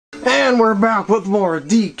And we're back with more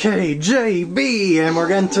DKJB, and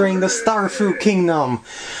we're entering the Starfruit Kingdom.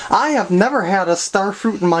 I have never had a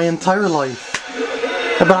Starfruit in my entire life,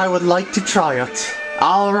 but I would like to try it.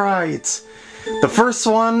 Alright, the first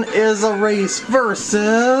one is a race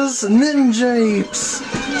versus Ninjapes.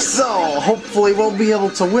 So, hopefully we'll be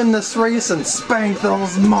able to win this race and spank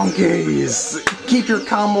those monkeys. Keep your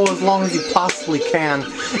combo as long as you possibly can,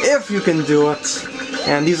 if you can do it.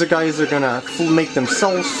 And these guys are gonna make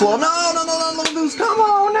themselves flow. No, lose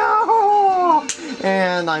combo, no!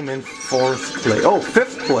 And I'm in 4th place. Oh,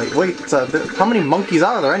 5th place. Wait, how many monkeys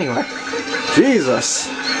are there anyway? Jesus.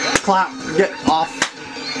 Clap, get off.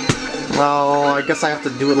 Oh, I guess I have to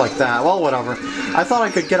do it like that. Well, whatever. I thought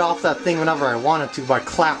I could get off that thing whenever I wanted to by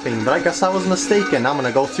clapping, but I guess I was mistaken. I'm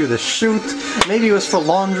gonna go through the chute. Maybe it was for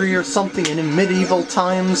laundry or something in medieval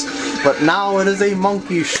times, but now it is a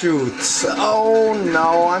monkey chute. Oh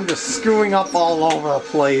no, I'm just screwing up all over the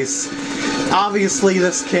place. Obviously,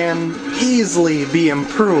 this can easily be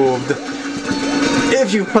improved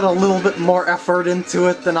if you put a little bit more effort into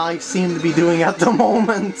it than I seem to be doing at the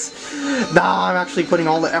moment. Nah, I'm actually putting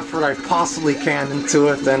all the effort I possibly can into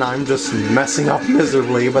it, and I'm just messing up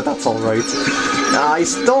miserably, but that's alright. I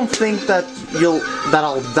don't think that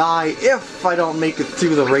I'll die if I don't make it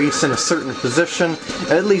through the race in a certain position.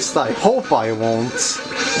 At least I hope I won't.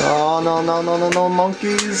 Oh, no,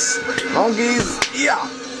 monkeys. Monkeys, yeah!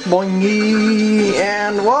 Boingy!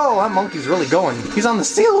 And whoa, that monkey's really going. He's on the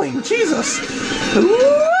ceiling, Jesus!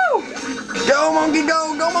 Woo! Go monkey,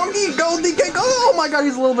 go! Go monkey! Go DK, go! Oh my god,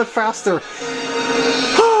 he's a little bit faster.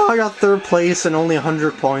 I got 3rd place and only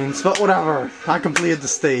 100 points, but whatever. I completed the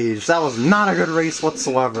stage. That was not a good race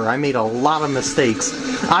whatsoever. I made a lot of mistakes.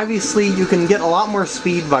 Obviously, you can get a lot more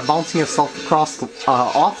speed by bouncing yourself across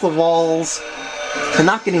off the walls and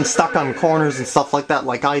not getting stuck on corners and stuff like that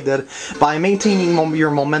like I did by maintaining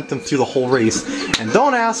your momentum through the whole race. And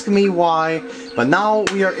don't ask me why, but now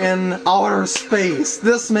we are in outer space.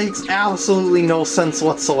 This makes absolutely no sense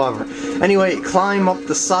whatsoever. Anyway, climb up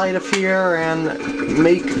the side of here and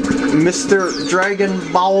make Mr. Dragon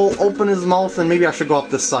Bowel open his mouth, and maybe I should go up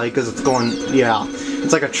this side because it's going, yeah,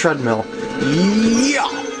 it's like a treadmill. Yeah!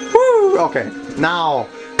 Woo! Okay, now,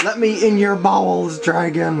 let me in your bowels,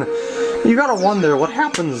 dragon. You gotta wonder what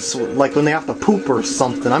happens, like, when they have to poop or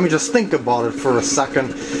something. I mean, just think about it for a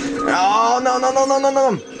second. Oh, no.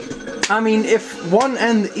 I mean, if one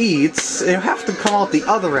end eats, you have to come out the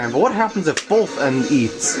other end, but what happens if both end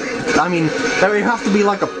eats? I mean, there would have to be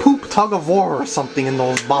like a poop tug of war or something in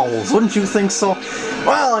those bowels, wouldn't you think so?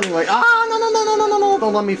 Well, anyway, no,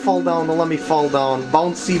 don't let me fall down, don't let me fall down.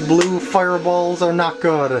 Bouncy blue fireballs are not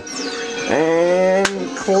good. And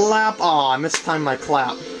clap. Oh, I mistimed my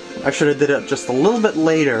clap. I should have did it just a little bit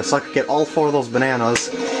later so I could get all 4 of those bananas.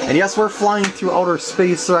 And yes, we're flying through outer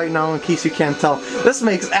space right now, in case you can't tell. This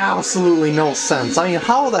makes absolutely no sense. I mean,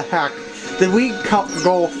 how the heck did we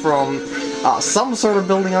go from some sort of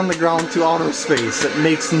building on the ground to outer space? It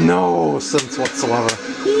makes no sense whatsoever.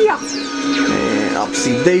 Yeah. And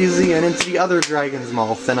upsy daisy and into the other dragon's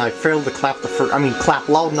mouth. And I failed to clap clap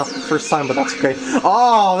loud enough the first time, but that's okay.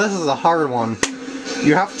 Oh, this is a hard one.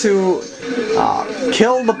 You have to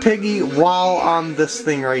kill the piggy while on this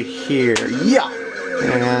thing right here. Yeah!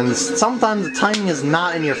 And sometimes the timing is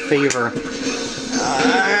not in your favor.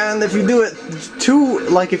 And if you do it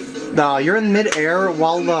if you're in mid-air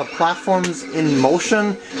while the platform's in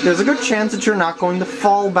motion, there's a good chance that you're not going to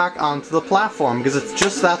fall back onto the platform because it's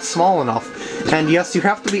just that small enough. And yes, you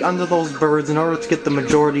have to be under those birds in order to get the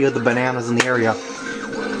majority of the bananas in the area.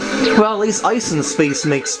 Well, at least ice in space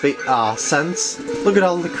makes sense. Look at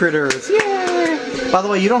all the critters. Yay! By the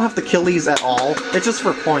way, you don't have to kill these at all. It's just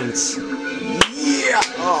for points. Yeah!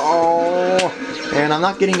 Oh! And I'm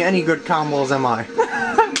not getting any good combos, am I?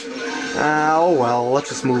 Oh well, let's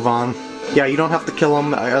just move on. Yeah, you don't have to kill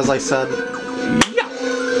them, as I said. Yeah!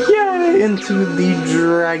 Yay! Into the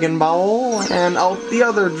Dragon Ball, and out the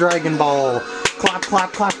other Dragon Ball. Clap,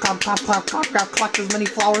 clap, clap, clap, clap, clap, clap, clap, collect as many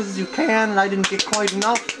flowers as you can, and I didn't get quite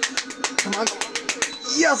enough. Come on.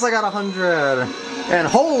 Yes, I got 100! And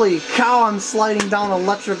holy cow, I'm sliding down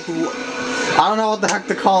electric... I don't know what the heck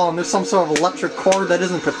to call them. There's some sort of electric cord that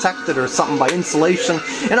isn't protected or something by insulation,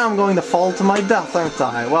 and I'm going to fall to my death, aren't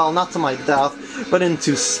I? Well, not to my death, but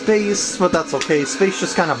into space, but that's okay. Space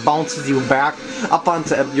just kind of bounces you back up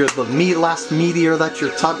onto the last meteor that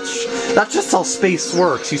you're touched. That's just how space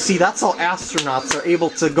works. You see, that's how astronauts are able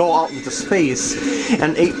to go out into space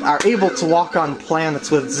and are able to walk on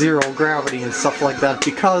planets with 0 gravity and stuff like that,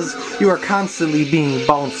 because you are constantly being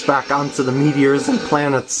bounced back onto the meteors and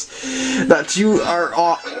planets that you are...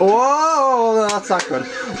 Whoa, that's not good.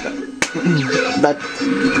 that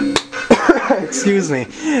excuse me,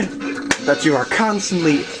 that you are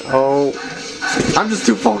constantly, oh, I'm just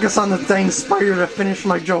too focused on the dang spider to finish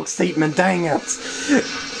my joke statement, dang it.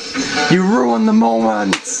 You ruined the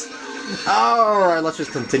moment. Alright, let's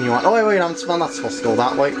just continue on. Oh wait, I'm not supposed to go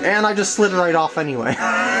that way, and I just slid right off anyway.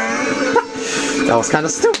 That was kind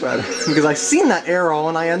of stupid, because I seen that arrow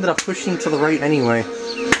and I ended up pushing to the right anyway.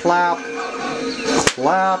 Clap,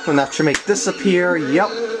 clap, and that should make this appear. Yep.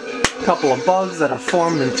 Couple of bugs that are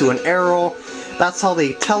formed into an arrow. That's how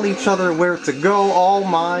they tell each other where to go. Oh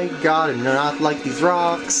my god, and they're not like these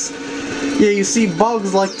rocks. Yeah, you see,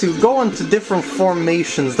 bugs like to go into different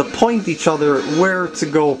formations to point each other where to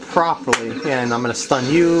go properly. And I'm gonna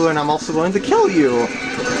stun you, and I'm also going to kill you.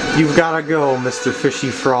 You've gotta go, Mr. Fishy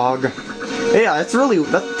Frog. Yeah, it's really,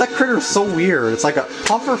 that critter is so weird. It's like a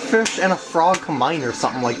puffer fish and a frog combined or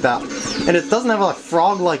something like that. And it doesn't have a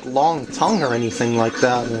frog-like long tongue or anything like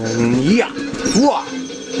that. And yeah! Whoa!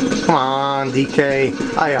 Come on, DK.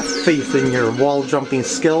 I have faith in your wall jumping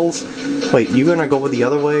skills. Wait, you gonna go the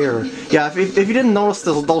other way, or? Yeah, if you didn't notice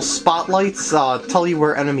those spotlights, tell you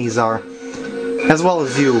where enemies are. As well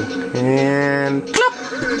as you. And clap!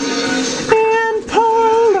 And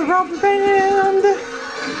pull the rubber band!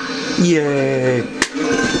 Yay!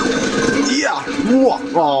 Yeah! Whoa!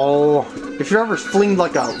 Oh! If you ever flinged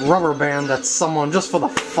like a rubber band at someone just for the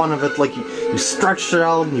fun of it, like you stretched it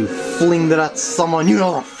out and you flinged it at someone, you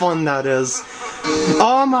know how fun that is.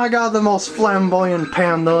 Oh my god, the most flamboyant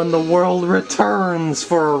panda in the world returns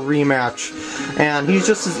for a rematch. And he's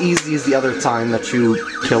just as easy as the other time that you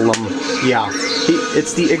kill him. Yeah,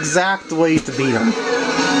 it's the exact way to beat him.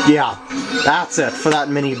 Yeah, that's it for that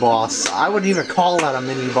mini-boss. I wouldn't even call that a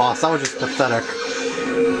mini-boss, that was just pathetic.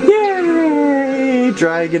 Yay!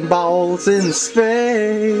 Dragon balls in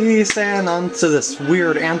space, and onto this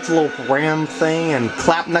weird antelope ram thing, and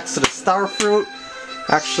clap next to the star fruit.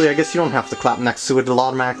 Actually, I guess you don't have to clap next to it, it'll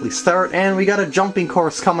automatically start, and we got a jumping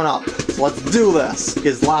course coming up. So let's do this.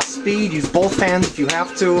 Get lots of speed, use both hands if you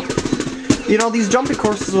have to. You know, these jumping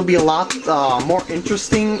courses will be a lot more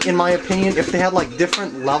interesting, in my opinion, if they had like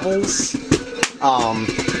different levels.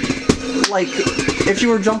 Like, if you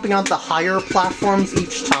were jumping onto higher platforms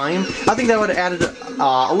each time, I think that would have added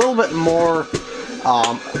a little bit more,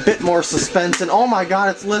 a bit more suspense. And oh my god,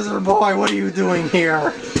 it's Lizard Boy, what are you doing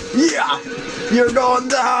here? Yeah! You're going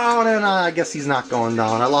down! And I guess he's not going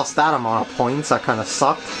down. I lost that amount of points, that kind of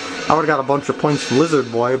sucked. I would have got a bunch of points from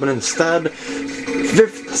Lizard Boy, but instead,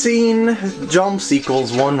 15 jumps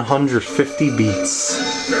equals 150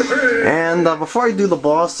 beats. And before I do the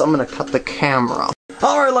boss, I'm gonna cut the camera.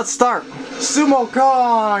 Alright, let's start! Sumo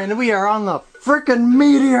Kong! And we are on the frickin'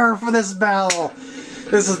 meteor for this battle!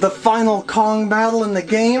 This is the final Kong battle in the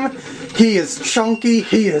game. He is chunky,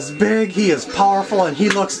 he is big, he is powerful, and he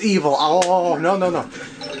looks evil. Oh, no, no, no.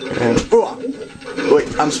 And,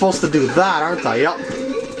 wait, I'm supposed to do that, aren't I? Yep.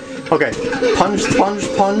 Okay, punch, punch,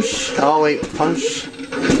 punch. Oh, wait, punch.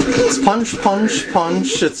 It's punch, punch,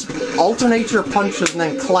 punch. It's alternate your punches and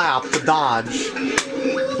then clap to dodge.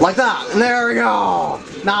 Like that, and there we go!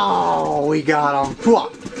 Now we got him.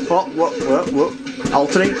 Whoop, whoop, whoop, whoop, whoop.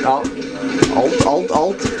 Alternate, oh.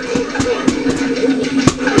 Alt.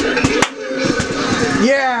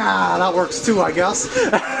 Yeah, that works too, I guess.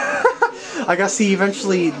 I guess he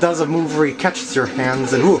eventually does a move where he catches your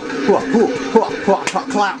hands and whoop, whoop, whoop, whoop, whoop,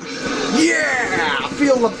 clap. Yeah!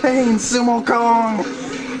 Feel the pain, Sumo Kong!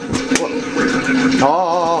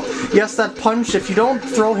 Oh, yes, that punch, if you don't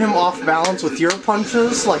throw him off balance with your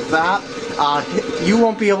punches like that, you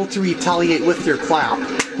won't be able to retaliate with your clap.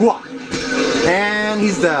 And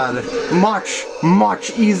he's dead. Much,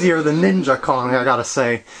 much easier than Ninja Kong, I gotta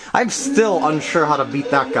say. I'm still unsure how to beat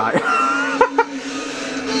that guy.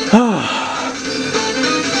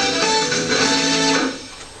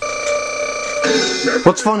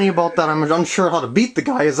 What's funny about that I'm unsure how to beat the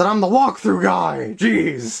guy is that I'm the walkthrough guy.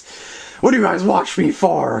 Jeez. What do you guys watch me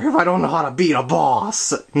for if I don't know how to beat a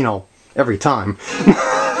boss? You know, every time.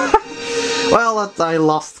 Well, I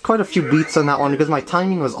lost quite a few beats on that one because my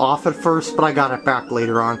timing was off at first, but I got it back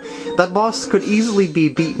later on. That boss could easily be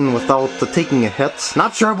beaten without taking a hit.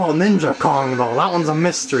 Not sure about Ninja Kong though, that one's a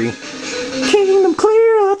mystery. Kingdom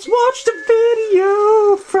clear, let's watch the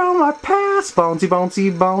video from my past. Bouncy,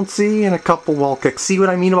 bouncy, bouncy, and a couple wall kicks. See what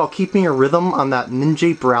I mean about keeping a rhythm on that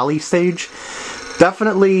Ninja Rally stage?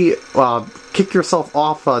 Definitely kick yourself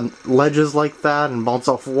off on ledges like that and bounce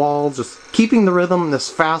off walls. Just keeping the rhythm this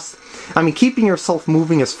fast I mean, keeping yourself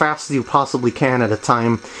moving as fast as you possibly can at a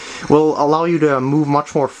time will allow you to move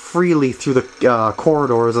much more freely through the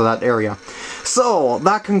corridors of that area. So,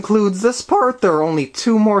 that concludes this part. There are only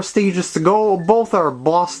 2 more stages to go. Both are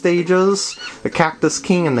boss stages, the Cactus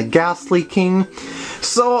King and the Ghastly King.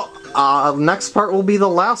 So, next part will be the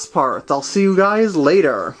last part. I'll see you guys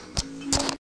later.